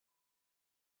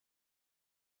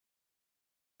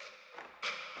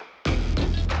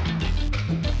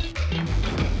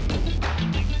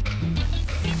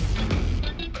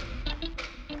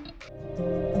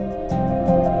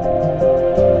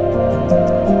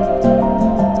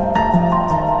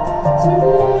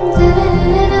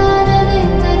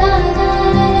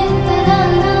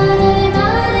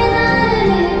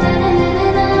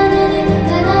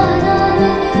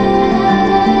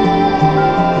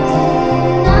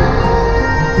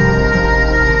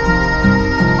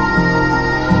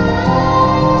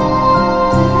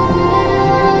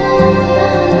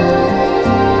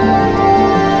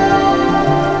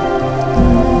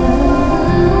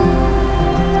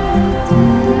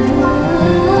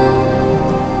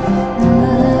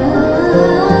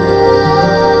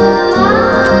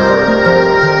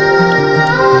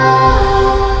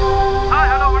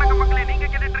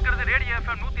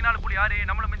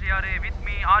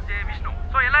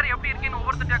எல்லாரும் எப்படி இருக்கீங்கன்னு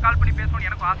ஒவ்வொருத்தரையா கால் பண்ணி பேசணும்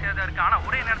எனக்கு ஆசையா தான் இருக்கு. ஆனா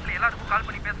ஒரே நேரத்துல எல்லாருக்கும் கால்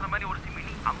பண்ணி பேசுற மாதிரி ஒரு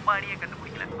மினி அம்பானியே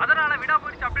கண்டுபிடிக்கல. அதனால விடா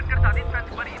போயிடுச்சு அப்டேட் கிடைச்ச அதே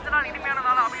ஃபேன்ஸ் மாதிரி இந்த நாள் இனிமையான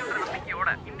நாள் அமையுற நம்பிக்கையோட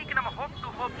இன்னைக்கு நம்ம ஹோப் டு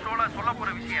ஹோப் ஷோல சொல்ல போற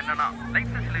விஷயம் என்னன்னா,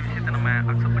 லைஃப்ல சில விஷயத்தை நம்ம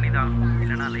அக்செப்ட் பண்ணி தான்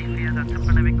இல்லைன்னா லைஃப்லயே அதை அக்செப்ட்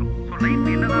பண்ண வைக்கும். ஸோ லைஃப்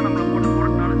என்னதான் நம்மளை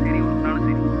போட்டுனாலும் சரி ஒருத்தாலும்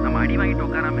சரி நம்ம அடி வாங்கிட்டு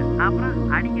உட்காராம அப்புறம்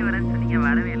அடிக்க வரேன்னு சொன்னீங்க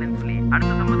வரவே இல்லைன்னு சொல்லி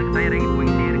அடுத்த சம்பவத்துக்கு தயாராகி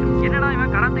போயிட்டே இருக்கு. என்னடா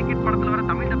இவன் கராத்தே கிட் படத்துல வர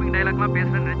தமிழ் டப்பிங் டைலாக்லாம்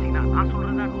பேசுறேன்னு நினைச்சீங்கன்னா நான்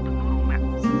சொல்றதா 100% உண்மை.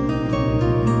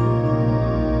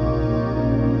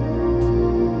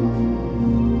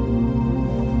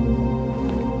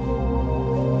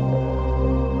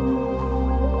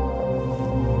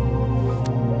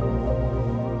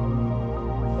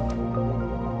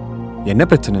 என்ன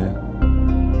பிரச்சனை?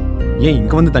 ஏன்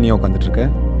இங்க வந்து தனியா உட்காந்துட்டு இருக்க?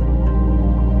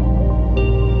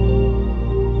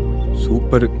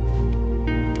 சூப்பர்.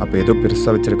 அப்ப ஏதோ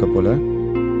பெருசா வச்சிருக்க போல.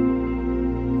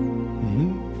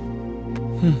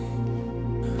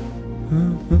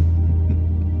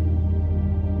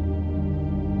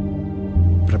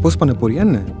 ப்ரப்போஸ் பண்ண போறியா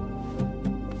என்ன?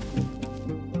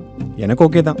 எனக்கு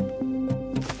ஓகே தான்.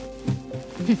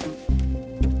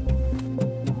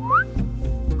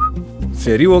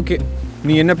 சரி ஓகே,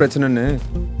 நீ என்ன பிரச்சனைன்னு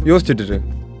யோசிச்சுட்டு இரு.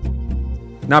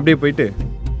 நான் அப்படியே போயிட்டு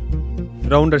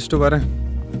ரவுண்ட் அடிச்சுட்டு வரேன்.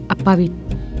 அப்பா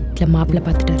வீட்டில் மாப்பிள்ளை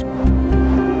பார்த்துட்டாரு.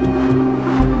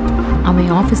 அவன்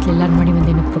ஆஃபீஸில் எல்லாரும் முன்னாடி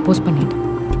வந்து எனக்கு ப்ரப்போஸ் பண்ணிட்டு.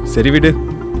 சரி விடு,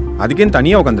 அதுக்கே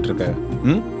தனியாக உட்காந்துட்டு இருக்க.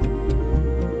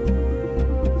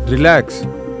 ரிலாக்ஸ்.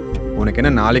 உனக்கு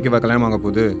என்ன நாளைக்கு கல்யாணம் வாங்க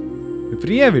போகுது?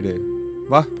 ஃப்ரீயா விடு.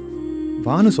 வா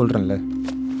வான்னு சொல்கிறேன்ல.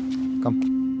 கம்.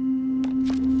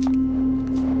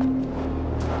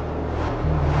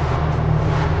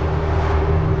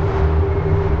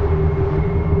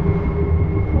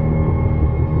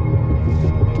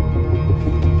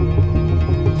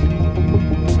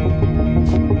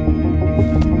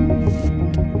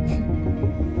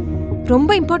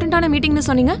 ரொம்ப இம்பார்ட்டன்டான மீட்டிங்னு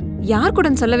சொன்னீங்க, யார் கூட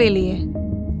சொல்லவே இல்லையே.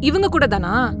 இவங்க கூட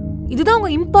தானா? இதுதான் உங்க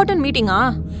இம்பார்ட்டன்ட் மீட்டிங்கா?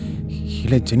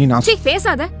 இல்ல ஜெனி, நான்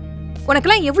பேசாத.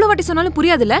 உனக்கெல்லாம் எவ்வளவு வாட்டி சொன்னாலும்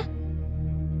புரியாதுல்ல.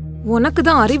 உனக்கு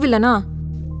தான் அறிவில்லனா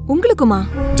உங்களுக்குமா?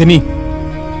 ஜெனி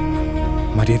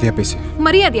மரியாதையா பேசு.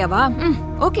 மரியாதையாவா?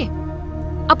 ஓகே.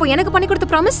 அப்போ எனக்கு பண்ணி கொடுத்த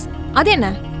ப்ராமிஸ் அது என்ன?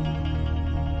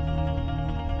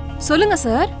 சொல்லுங்க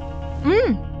சார்.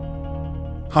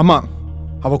 ஆமா,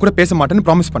 அவ கூட பேச மாட்டேன்னு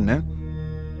ப்ராமிஸ் பண்ணேன்.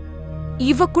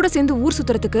 இவ கூட சேர்ந்து ஊர்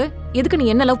சுத்துறதுக்கு எதுக்கு நீ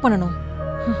என்ன லவ் பண்ணணும்?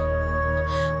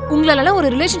 உங்களால ஒரு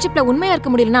ரிலேஷன்ஷிப்ல உண்மையா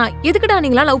இருக்க முடியலனா எதுக்குடா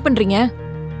நீங்களா லவ் பண்றீங்க?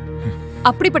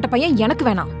 அப்படிப்பட்ட பையன் எனக்கு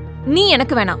வேணாம், நீ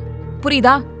எனக்கு வேணாம்.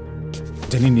 புரியுதா?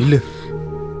 ஜெனி நில்லு.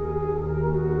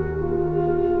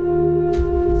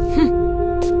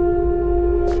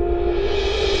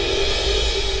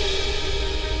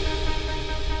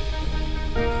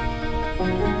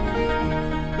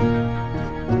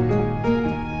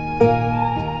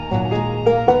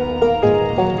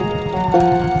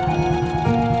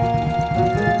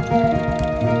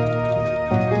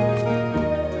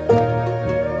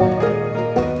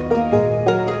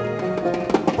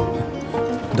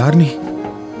 தாரணி,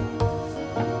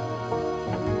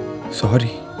 சாரி.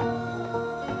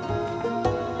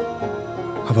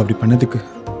 அவ அப்படி பண்ணதுக்கு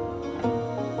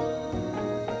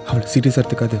அவளை சீரியஸா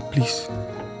எடுத்துக்காத ப்ளீஸ்.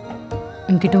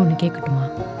 உன்கிட்ட ஒன்று கேட்கட்டுமா?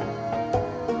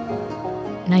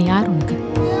 நான் யார் உனக்கு?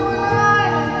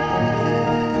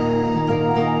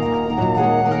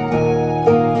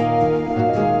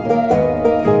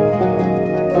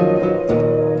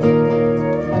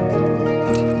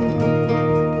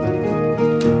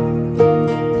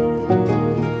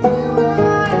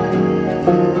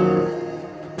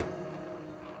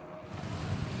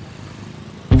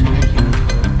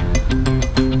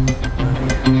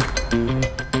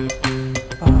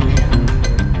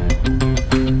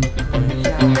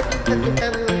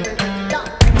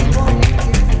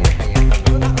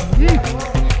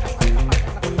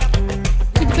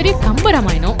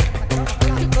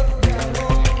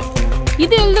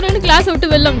 இது எழுதுறேன்னு கிளாஸ்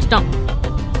விட்டு வெளில அமிச்சிட்டான்.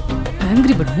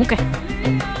 ஆங்கிரி பட் மூக்க.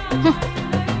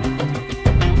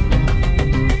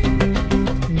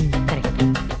 கரெக்ட்.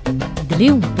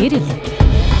 இதுலயே உன் பேர் இல்லை.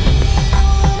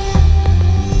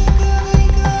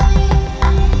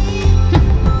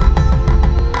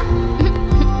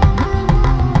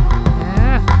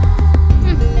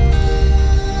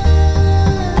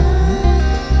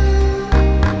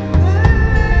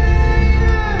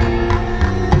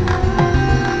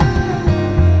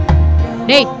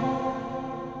 டேய்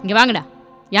இங்க வாங்கடா.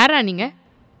 யாரா நீங்க?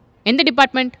 எந்த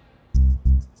department?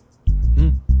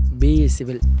 BA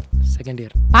civil second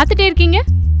year. பார்த்துட்டே இருக்கீங்க.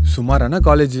 சுமாரான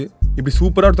காலேஜ். இப்படி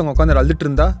சூப்பரா ஒருத்தவங்க உட்காந்து அழுதுட்டு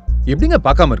இருந்தா எப்படிங்க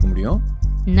பார்க்காம இருக்க முடியும்?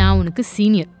 நான் உனக்கு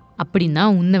சீனியர். அப்படின்னா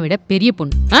உன்னை விட பெரிய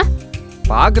பொண்ணு.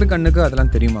 பார்க்குற கண்ணுக்கு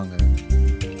அதெல்லாம் தெரியுமாங்க?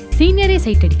 சீனியரே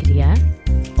சைட் அடிக்கிறியா?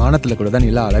 வானத்தில் கூட தான்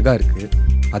நிலா அழகா இருக்கு,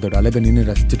 அதோட அழகை நின்று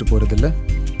ரசிச்சுட்டு போறதில்ல.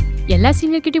 எல்லா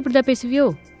சீனியர் கிட்ட இப்படி தான் பேசுவியோ?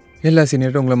 எல்லா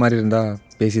சீனியரும் உங்களை மாதிரி இருந்தா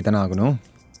பேசி தானே ஆகணும்.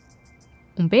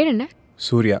 உன் பேர் என்ன?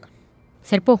 சூர்யா.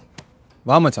 சரி போ.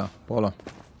 வா மச்சான் போகலாம்.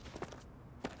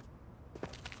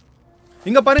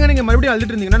 இங்க பாருங்க, நீங்க மறுபடியும்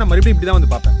அழுதுட்டு இருந்தீங்கன்னா நான் மறுபடியும் இப்படி தான்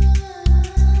வந்து பார்ப்பேன்.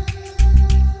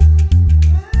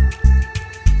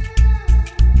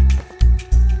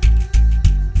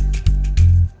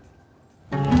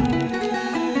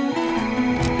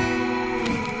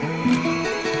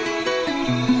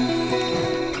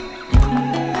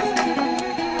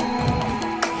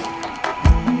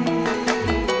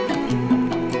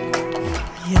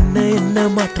 என்ன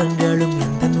மாற்றங்களும்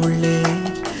எந்த உள்ளே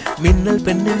மின்னல்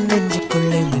பெண்ணின்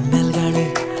நெஞ்சுக்குள்ளே மின்னல்களே.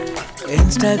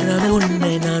 இன்ஸ்டாகிராமில்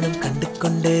உன்னை நானும் கண்டு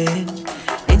கொண்டேன்,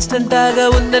 இன்ஸ்டன்டாக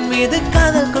உந்தன் மீது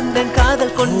காதல்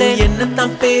கொண்டேன்.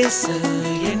 என்னத்தான் பேச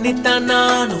எண்ணித்தான்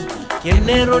நானும்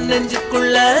என்னேரும்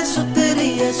நெஞ்சுக்குள்ள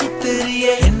சுத்திரிய.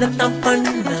 என்னத்தான்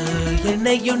பண்ண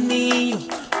என்னையும் நீயும்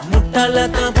முட்டால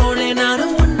தான் போனேன்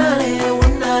நானும் உன்னாலே.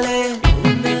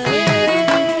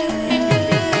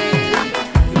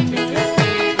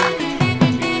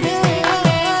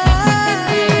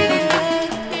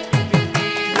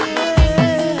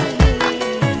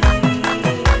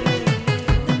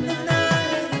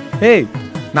 ஏய்,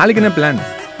 நாளைக்கு என்ன பிளான்?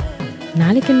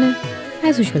 நாளைக்கு என்ன,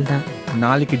 ஆஸ் யூஷுவல் தான்.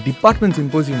 நாளைக்கு டிபார்ட்மெண்ட்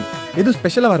சிம்போசியம். எதுவும்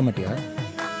ஸ்பெஷலாக வர மாட்டியா?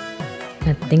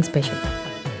 Nothing special.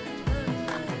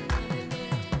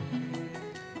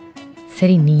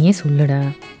 சரி நீயே சொல்லுடா.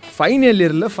 ஃபைனல்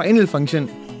இயரில் ஃபைனல் ஃபங்க்ஷன்.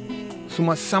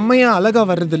 சும்மா செம்மையாக அழகாக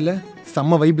வர்றதில்ல,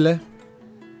 செம்ம வைப்பில்.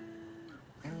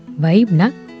 வைப்னா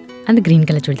அந்த க்ரீன்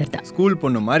கலர் சுடிதார் தான். ஸ்கூல்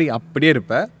பொண்ணு மாதிரி அப்படியே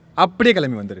இருப்ப, அப்படியே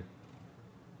கிளம்பி வந்துரு.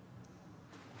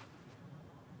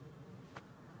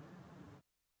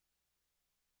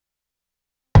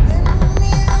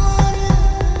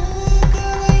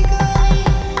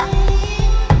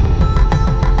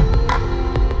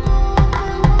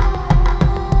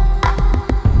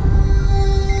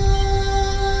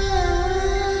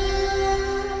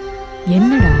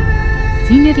 என்னடா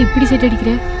சீனியர் இப்படி செட்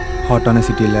அடிக்கிற? ஹாட்டான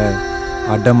சிட்டியில்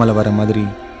அடமலை வர மாதிரி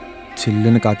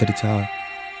சில்லுன்னு காத்தடிச்சா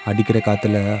அடிக்கிற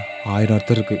காற்றுல 1000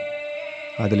 அர்த்தம் இருக்கு.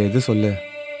 அதில் எது சொல்லு?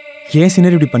 ஏன்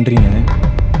சீனியர் இப்படி பண்ணுறீங்க?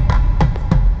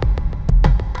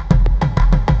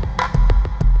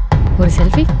 ஒரு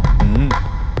செல்ஃபி?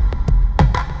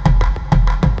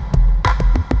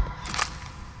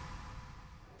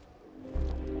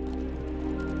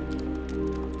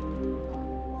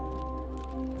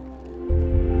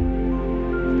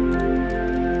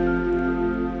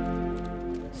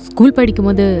 ஸ்கூல்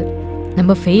படிக்கும்போது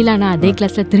நம்ம ஃபெயில் ஆனால் அதே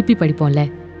கிளாஸில் திருப்பி படிப்போம்ல,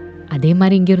 அதே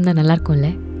மாதிரி இங்கே இருந்தால் நல்லா இருக்கும்ல.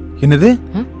 என்னது?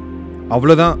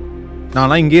 அவ்வளோதான்,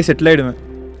 நான்லாம் இங்கேயே செட்டில் ஆகிடுவேன்.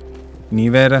 நீ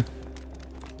வேற.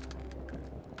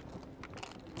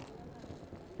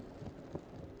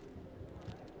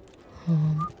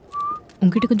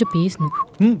 உங்ககிட்ட கொஞ்சம் பேசணும்.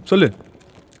 சொல்லு.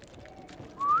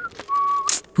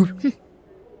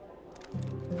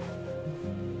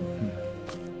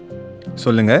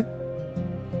 சொல்லுங்க.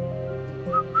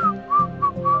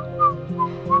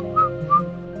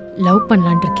 லவ்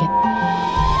பண்ணலான் இருக்கேன்.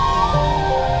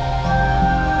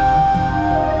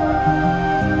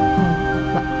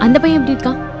 அந்த பையன் எப்படி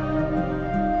இருக்கான்?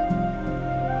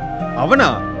 அவனா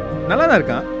நல்லா தான்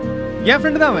இருக்கான். என்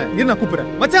ஃப்ரெண்டு தான் அவன். இரு நான்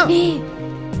கூப்பிடுறேன். மச்சான்.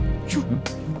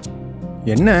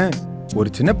 என்ன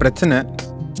ஒரு சின்ன பிரச்சனை.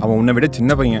 அவன் உன்னை விட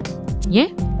சின்ன பையன்.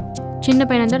 ஏன் சின்ன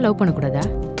பையனா இருந்தா லவ் பண்ணக்கூடாதா?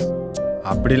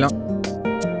 அப்படிலாம்.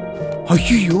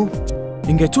 ஐயோ,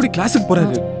 எங்க ஹெச்ஓடி கிளாஸுக்கு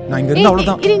போறாரு. நான் இங்க இருந்து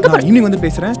அவ்வளவுதான். நான் ஈவினிங் வந்து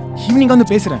பேசுறேன். ஈவினிங்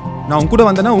வந்து பேசுறேன். நான் உன் கூட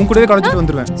வந்தேன்னா உன் கூடவே காலேஜுக்கு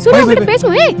வந்துருவேன். சூர்யா கிட்ட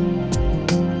பேசு. ஏய்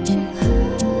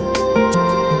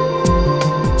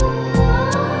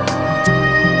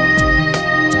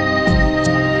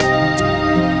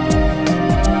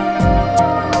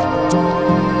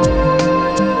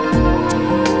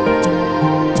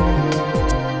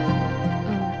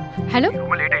ஹலோ.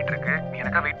 ரொம்ப லேட் ஆயிட்டு இருக்கு. நீ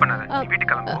எனக்கா வெயிட் பண்ணாத. நீ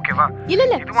வீட்டுக்கு கிளம்பு, ஓகேவா?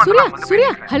 இல்ல சூர்யா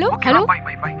ஹலோ ஹலோ.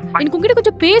 எனக்கு உங்ககிட்ட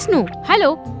கொஞ்சம் பேசணும். Hello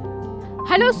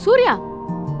hello Surya.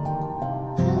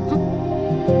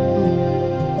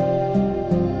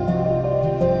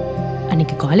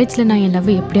 அன்னைக்கு காலேஜ்ல நான் என்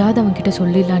லவ் எப்படியாவது அவன்கிட்ட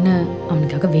சொல்லிடலான்னு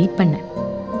அவனுக்காக வெயிட் பண்ணேன்.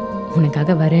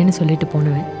 உனக்காக வரேன்னு சொல்லிட்டு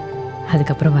போனவன்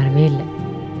அதுக்கப்புறம் வரவே இல்லை.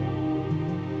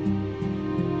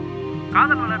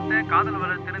 காதல்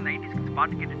வளர்த்துன்னு 90s கிட்ஸ்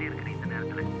பாட்டு கேட்டுட்டே இருக்கிறேன் இந்த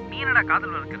நேரத்துல. நீ என்னடா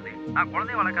காதல் வளர்க்கறது? நான்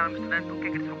குழந்தைய வளர்க்க ஆரம்பிச்சிட்டேன். 2K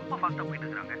கிட்ஸ் ரொம்ப ஃபாஸ்டா போயிட்டு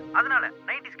இருக்காங்க. அதனால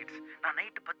 90s கிட்ஸ் நான்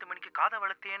நைட் 10 மணிக்கு காதல்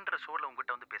வளர்த்தேன்ற ஷோல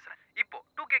உங்ககிட்ட வந்து பேசுறேன். இப்போ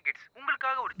 2K கிட்ஸ்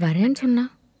உங்களுக்காக ஒரு வரேன்னு சொன்னா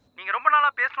நீங்க ரொம்ப நாளா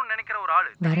பேசணும்னு நினைக்கிற ஒரு ஆளு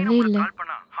வரவே இல்லை. கால்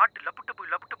பண்ணா ஹார்ட் லப்புட்டு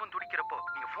போய் துடிக்கிறப்போ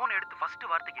நீங்க போன் எடுத்து ஃபர்ஸ்ட்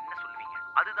வார்த்தைக்கு என்ன சொல்வீங்க?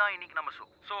 அதுதான் இன்னைக்கு நம்ம ஷோ.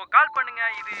 ஸோ கால் பண்ணுங்க.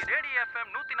 இது ரேடியோ FM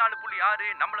 104.6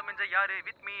 நம்மள மெஞ்ச யாரு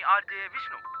with me RJ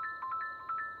Vishnu.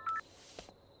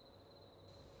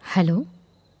 Hello.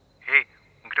 ஹே,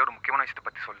 உங்ககிட்ட ஒரு முக்கியமான விஷயத்தை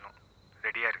பற்றி சொல்லணும்.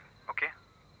 ரெடியா இரு. ஓகே,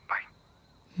 பாய்.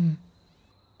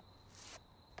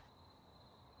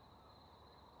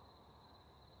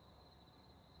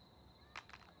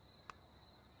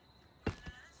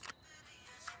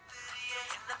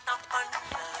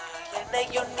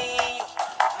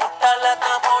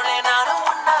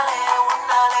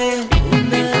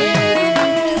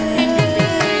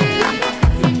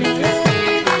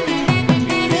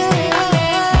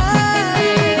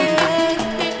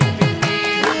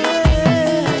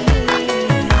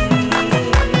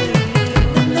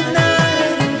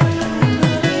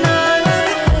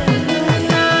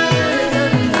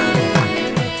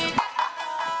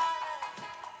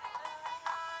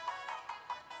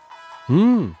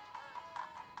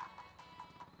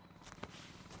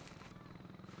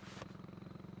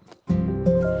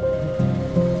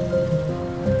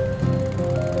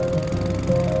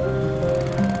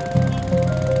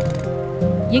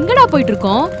 எங்கடா போயிட்டு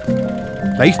இருக்கோம்?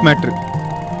 Life matter.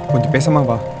 கொஞ்சம் பேசாம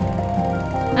வா.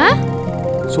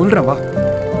 சொல்றேன் வா.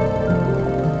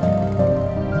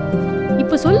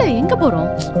 இப்ப சொல்ல, எங்க போறோம்?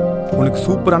 உனக்கு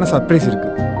சூப்பரான சர்ப்ரைஸ் இருக்கு,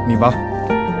 நீ வா.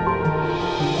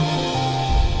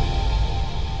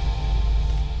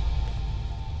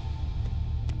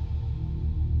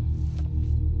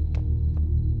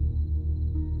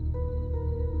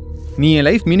 நீ என்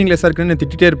லைஃப் மீனிங்லெஸ்ஸா இருக்குன்னு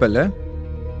திட்டிகிட்டே இருப்பல்ல,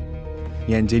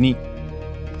 என் ஜெனி.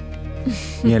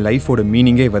 என் லைஃபோட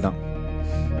மீனிங்கே இவ தான்.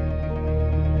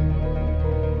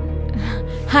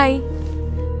 ஹாய்.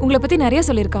 உங்களை பத்தி நிறைய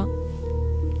சொல்லியிருக்கான்.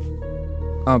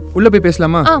 உள்ள போய்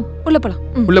பேசலாமா? உள்ள போலாம்.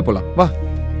 உள்ள போலாம் வா.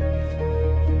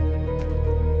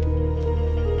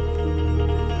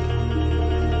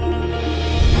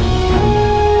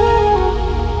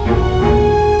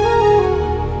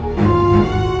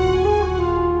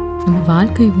 நம்ம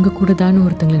வாழ்க்கை இவங்க கூட தானே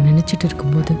ஒருத்தங்களை நினைச்சிட்டு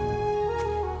இருக்கும்போது,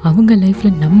 அவங்க லைஃப்ல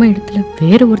நம்ம இடத்துல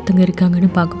வேற ஒருத்தங்க இருக்காங்கன்னு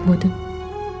பார்க்கும்போது,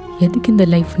 எதுக்கு இந்த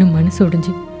லைஃப்னு மனசு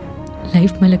உடைஞ்சு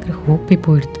லைஃப் மேல இருக்கிற ஹோப்பே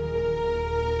போயிடுது.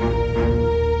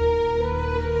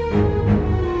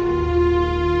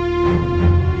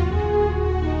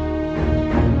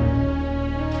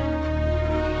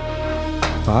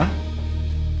 பா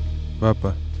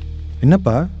வாப்பா.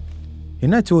 என்னப்பா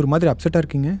என்னாச்சு, ஒரு மாதிரி அப்செட்டாக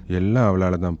இருக்கீங்க? எல்லாம்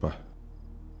அவளால தான்ப்பா.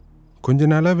 கொஞ்ச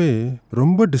நாளாவே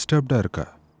ரொம்ப டிஸ்டர்ப்டாக இருக்கா.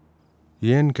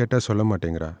 ஏன்னு கேட்டால் சொல்ல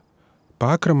மாட்டேங்கிறா.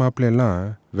 பார்க்குற மாப்பிள்ளையெல்லாம்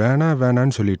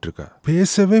வேணான்னு சொல்லிட்டு இருக்கா.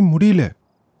 பேசவே முடியல.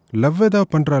 லவ் ஏதா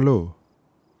பண்ணுறாளோ?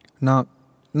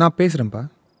 நான் பேசுகிறேன்ப்பா.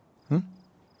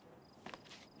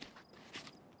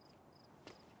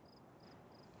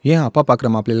 ஏன் அப்பா பார்க்குற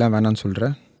மாப்பிள்ளையெல்லாம் வேணான்னு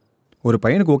சொல்கிற? ஒரு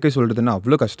பையனுக்கு ஓகே சொல்கிறதுன்னா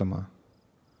அவ்வளோ கஷ்டமா?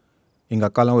 எங்கள்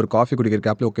அக்காலாம் ஒரு காஃபி குடிக்கிற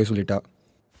கேப்பில் ஓகே சொல்லிட்டா.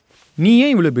 நீ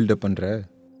ஏன் இவ்வளோ பில்டப் பண்ணுற?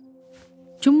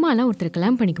 சும்மாலாம் ஒருத்தர்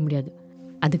கல்யாணம் பண்ணிக்க முடியாது.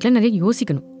 அதுக்கெல்லாம் நிறைய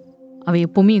யோசிக்கணும். அவன்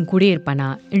எப்போவுமே என் கூடயே இருப்பானா?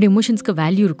 என்னோட எமோஷன்ஸ்க்கு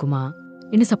வேல்யூ இருக்குமா?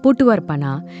 என்ன சப்போர்ட்டிவாக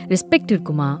இருப்பானா? ரெஸ்பெக்ட்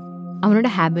இருக்குமா? அவனோட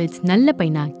ஹேபிட்ஸ், நல்ல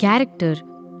பையனா, கேரக்டர்,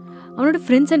 அவனோட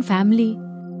ஃப்ரெண்ட்ஸ் அண்ட் ஃபேமிலி,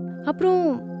 அப்புறம்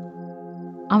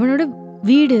அவனோட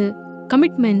வீடு,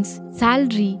 கமிட்மெண்ட்ஸ்,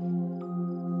 சேல்ரி,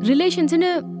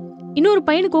 ரிலேஷன்ஸ்னு இன்னொரு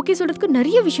பையனுக்கு ஓகே சொல்கிறதுக்கு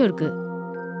நிறைய விஷயம் இருக்கு.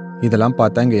 இதெல்லாம்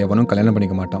பார்த்தா இங்கே எவனும் கல்யாணம்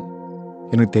பண்ணிக்க மாட்டான்.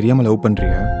 எனக்கு தெரியாமல் லவ்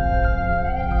பண்ணுறியா?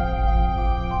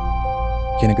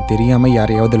 எனக்கு தெரியாமல்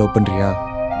யாரையாவது லவ் பண்ணுறியா?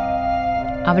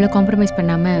 அவளை காம்ப்ரமைஸ்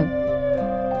பண்ணாம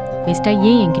வேஸ்டா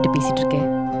ஏன் என்கிட்ட பேசிட்டு இருக்க?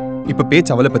 இப்போ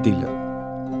பேச்சு அவளை பற்றி இல்லை,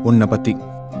 உன்னை பற்றி.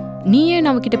 நீ ஏன்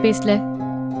அவகிட்ட பேசல?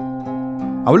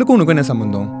 அவளுக்கும் உனக்கும் என்ன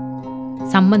சம்பந்தம்?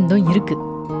 சம்பந்தம் இருக்கு.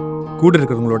 கூட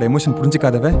இருக்கிறவங்களோட எமோஷன்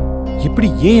புரிஞ்சுக்காதவ எப்படி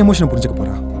ஏன் எமோஷனை புரிஞ்சுக்க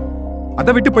போறா?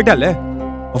 அதை விட்டு போயிட்டால,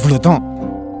 அவ்வளவுதான்.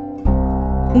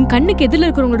 உன் கண்ணுக்கு எதிரில்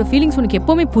இருக்கிறவங்களோட ஃபீலிங்ஸ் உனக்கு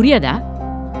எப்பவுமே புரியாதா?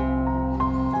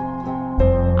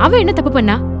 அவ என்ன தப்பு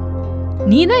பண்ணா?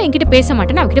 நீ தான் என்கிட்ட பேச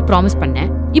மாட்டேன்னு அவகிட்ட ப்ராமிஸ் பண்ண.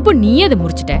 இப்போ நீயே அதை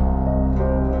முடிச்சிட்ட.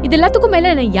 இது எல்லாத்துக்கும்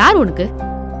மேல நான் யார் உனக்கு?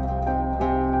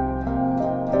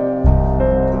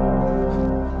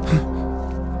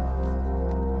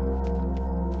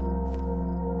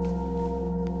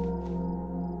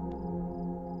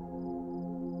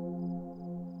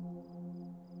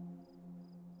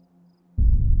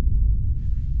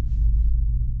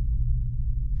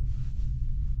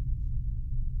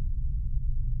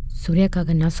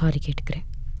 சூர்யாக்காக நான் சாரி கேட்டுக்கிறேன்.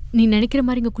 நீ நினைக்கிற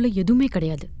மாதிரி இங்கக்குள்ள எதுவுமே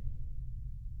கிடையாது.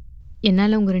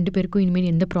 என்னால் உங்க 2 பேருக்கும் இனிமேல்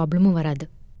எந்த ப்ராப்ளமும் வராது.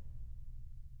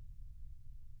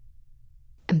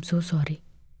 I'm so sorry.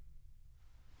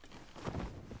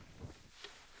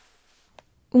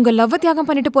 உங்க லவ்வை தியாகம்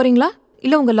பண்ணிட்டு போறீங்களா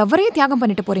இல்ல உங்க லவ்வரையே தியாகம்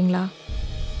பண்ணிட்டு போறீங்களா?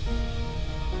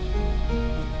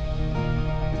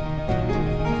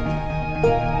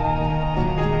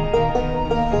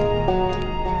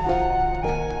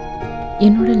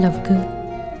 என்னோட லவ்க்கு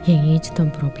என் ஏஜ்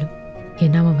தான் ப்ராப்ளம்.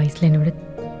 ஏன்னா அவன் வயசில் என்னை விட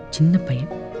சின்ன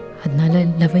பையன். அதனால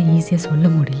லவ்வை ஈஸியாக சொல்ல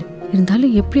முடியல.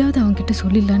 இருந்தாலும் எப்படியாவது அவன்கிட்ட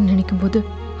சொல்லிடலான்னு நினைக்கும் போது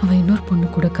அவன் இன்னொரு பொண்ணு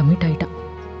கூட கமிட் ஆகிட்டான்.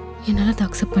 என்னால் அதை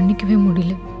அக்செப்ட் பண்ணிக்கவே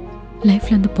முடியல.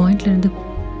 லைஃப்பில் அந்த பாயிண்ட்லேருந்து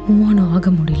மூவ் ஆன் ஆக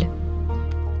முடியல.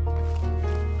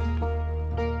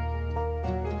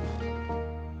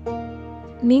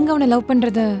 நீங்கள் அவனை லவ்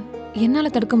பண்ணுறத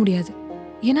என்னால் தடுக்க முடியாது.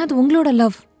 ஏன்னா அது உங்களோட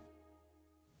லவ்.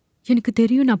 எனக்கு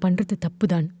தெரியும் நான் பண்ணுறது தப்பு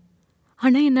தான்.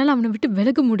 ஆனால் என்னால் அவனை விட்டு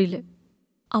விலக முடியல.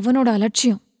 அவனோட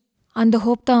அலட்சியம், அந்த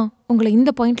ஹோப் தான் உங்களை இந்த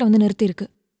பாயிண்ட்ல வந்து நிறுத்தியிருக்கு.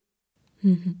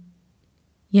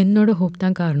 என்னோட ஹோப்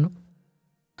தான் காரணம்.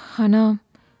 ஆனால்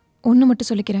ஒன்று மட்டும்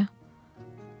சொல்லிக்கிறேன்,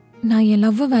 நான் என்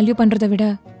லவ்வை வேல்யூ பண்ணுறதை விட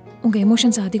உங்கள்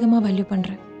எமோஷன்ஸை அதிகமாக வேல்யூ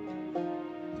பண்ணுறேன்.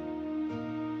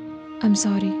 I'm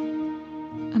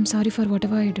sorry for what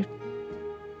ever I did.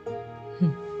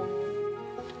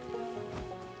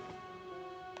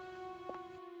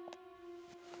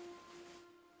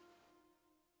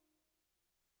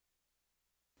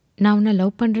 நான் உன்னை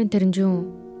லவ் பண்ணுறேன்னு தெரிஞ்சும்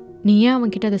நீ ஏன்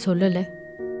அவன்கிட்ட அதை சொல்லலை?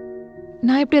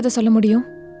 நான் எப்படி அதை சொல்ல முடியும்?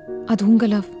 அது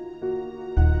உங்கள் லவ்.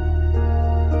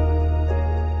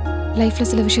 லைஃப்பில்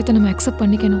சில விஷயத்தை நம்ம அக்செப்ட்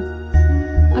பண்ணிக்கணும்.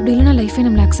 அப்படி இல்லைன்னா லைஃபை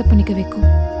நம்மளை அக்செப்ட் பண்ணிக்க வைக்கும்.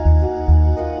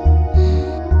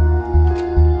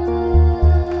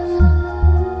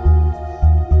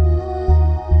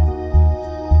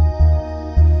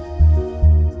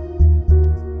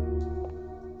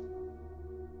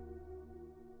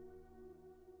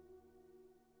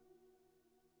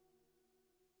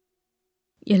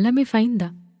 எல்லாமே ஃபைன்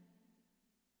தான்.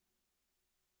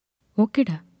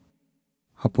 ஓகேடா.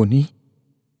 அப்போ நீ?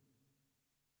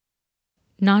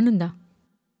 நானும் தான்.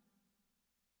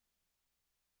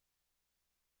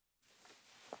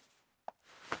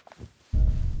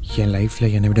 என்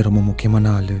லைஃப்பில் என்னை விட ரொம்ப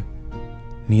முக்கியமான ஆள்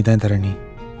நீ தான் தரணி.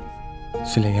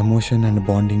 சில எமோஷன் அண்ட்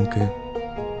பாண்டிங்க்கு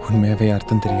உண்மையாகவே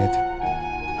அர்த்தம் தெரியாது.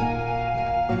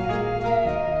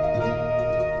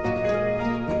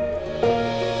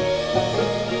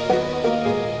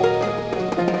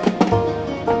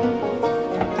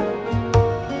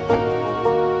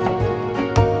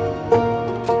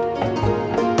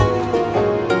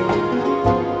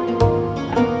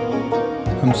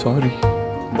 I'm sorry.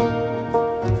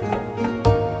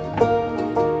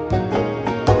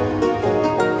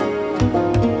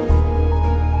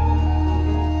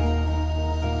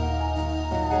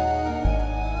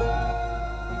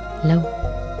 Love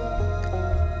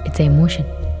it's emotion.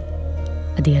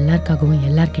 அது எல்லாருக்காகவும்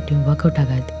எல்லார்கிட்டையும் ஒர்க் அவுட்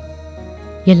ஆகாது.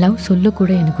 என் லவ்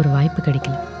சொல்லக்கூட எனக்கு ஒரு வாய்ப்பு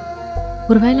கிடைக்கல.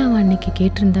 ஒருவேளை அவன் அன்னைக்கு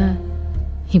கேட்டிருந்தா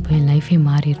இப்போ என் லைஃபே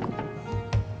மாறி இருக்கும்.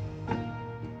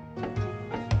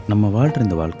 நம்ம வாழ்கிற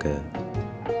இந்த வாழ்க்கை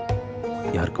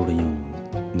யார் கூடயும்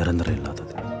நிரந்தரம்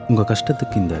இல்லாதது. உங்கள்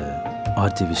கஷ்டத்துக்கு இந்த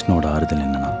ஆர்ஜி விஷ்ணுவோட ஆறுதல்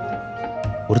என்னன்னா,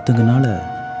 ஒருத்தங்கனால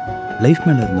லைஃப்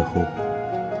மேலே இருந்த ஹோப்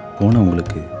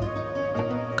போனவங்களுக்கு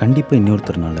கண்டிப்பாக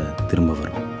இன்னொருத்தர்னால திரும்ப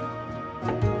வரும்.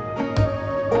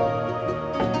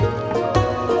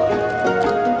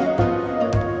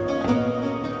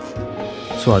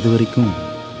 ஸோ அது வரைக்கும்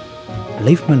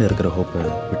லைஃப் மேலே இருக்கிற ஹோப்பை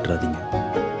விட்டுறாதீங்க.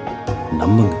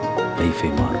 நம்புங்க, லைஃபே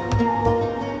மாறும்.